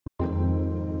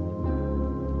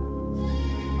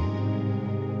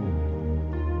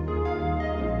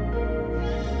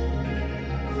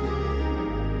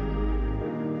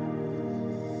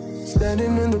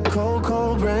Standing in the cold,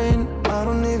 cold rain, I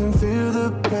don't even feel the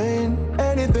pain.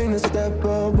 Anything to step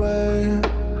away,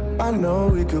 I know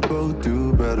we could both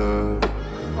do better.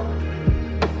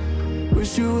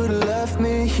 Wish you would've left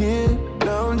me here,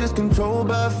 now I'm just controlled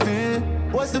by fear.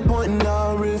 What's the point in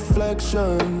our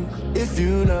reflection if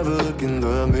you never look in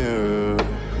the mirror?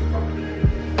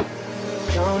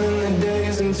 Counting the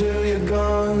days until you're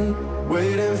gone,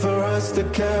 waiting for us to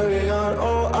carry on.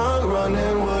 Oh, I'm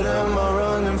running, what am I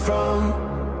running from?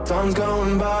 Time's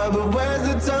going by, but where's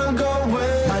the time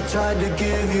going? I tried to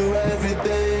give you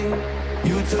everything,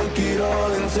 you took it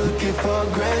all and took it for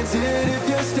granted. If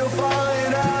you're still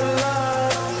falling out of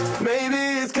love, maybe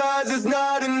it's 'cause it's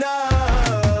not enough.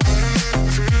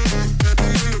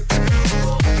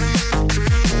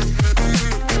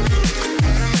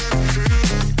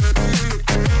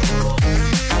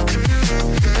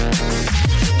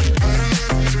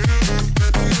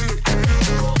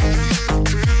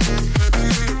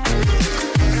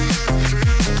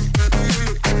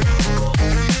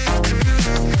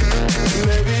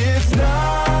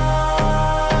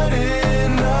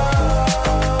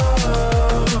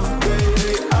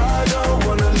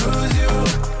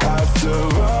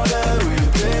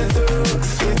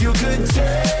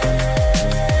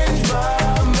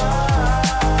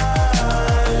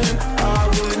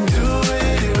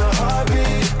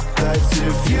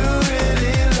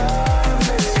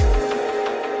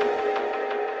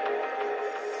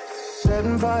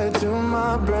 Setting fire to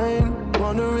my brain,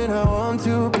 wondering how I'm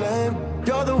to blame.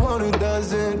 You're the one who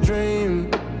doesn't dream,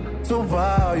 so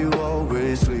why are you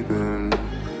always sleeping?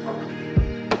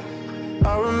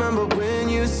 I remember when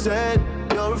you said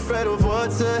you're afraid of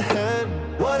what's ahead.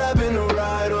 What happened to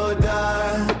ride or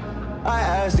die? I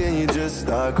asked and you just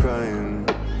start crying.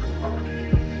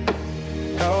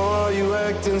 How are you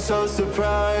acting so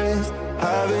surprised?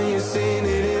 Haven't you seen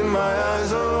it in my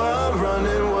eyes? Oh, I'm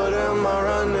running, what am I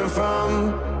running from?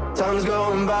 Time's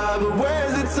going by, but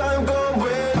where's the time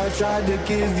going? I tried to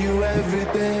give you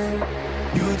everything,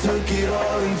 you took it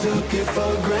all and took it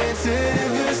for granted.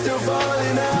 If you're still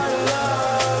falling out of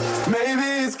love, maybe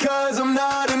it's 'cause I'm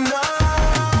not enough.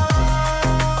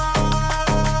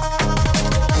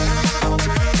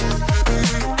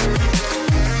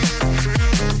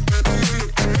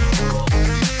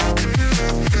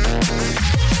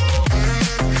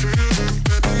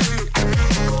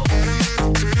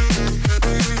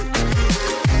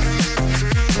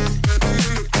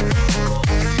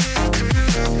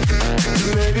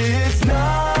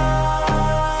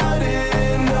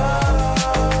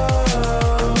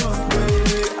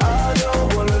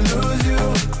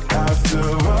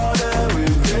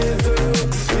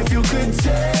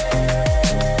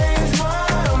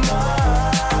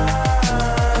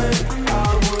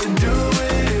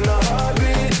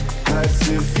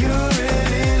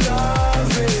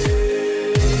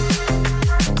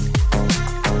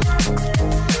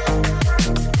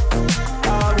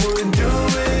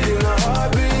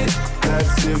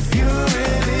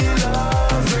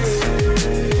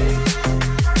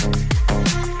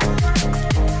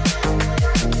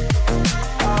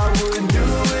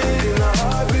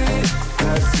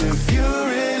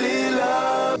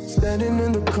 Standing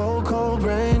in the cold, cold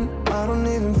rain, I don't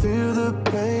even feel the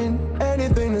pain.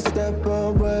 Anything to step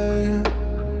away,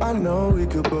 I know we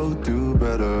could both do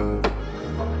better.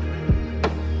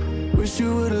 Wish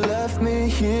you would've left me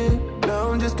here,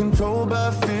 now I'm just controlled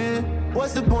by fear.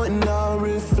 What's the point in our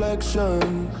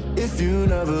reflection if you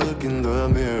never look in the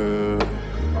mirror?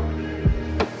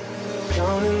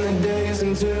 Counting the days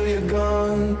until you're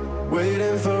gone,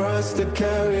 waiting for us to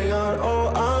carry on. Oh,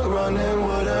 I'm running,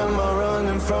 what am I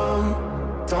running from?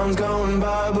 Time's going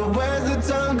by, but where's the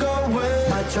time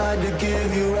going? I tried to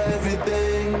give you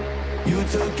everything, you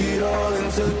took it all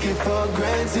and took it for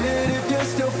granted. If you're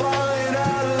still falling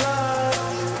out of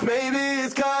love, maybe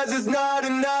it's 'cause it's not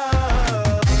enough.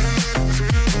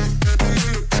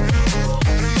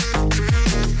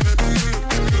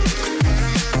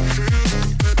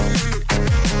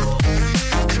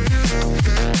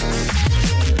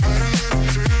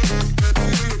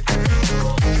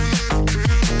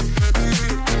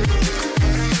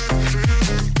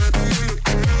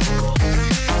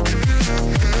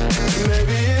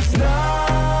 Maybe it's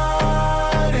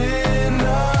not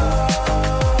enough.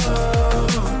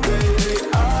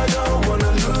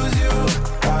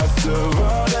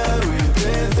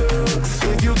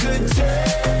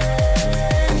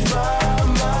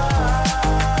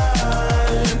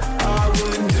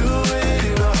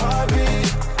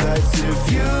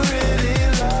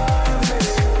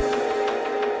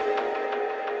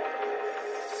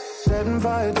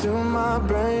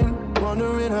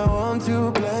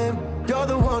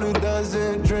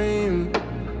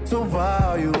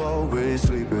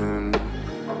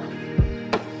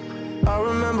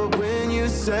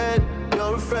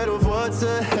 afraid of what's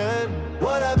ahead.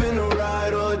 What happened to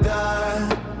ride or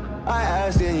die? I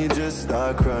asked and you just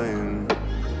start crying.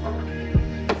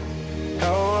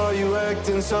 How are you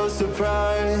acting so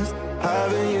surprised?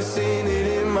 Haven't you seen it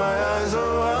in my eyes?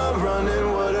 Oh, I'm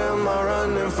running, what am I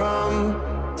running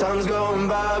from? Time's going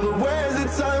by, but where's the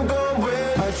time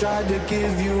going? I tried to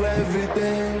give you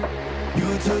everything. You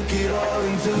took it all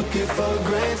and took it for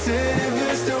granted. If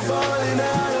you're still falling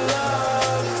out,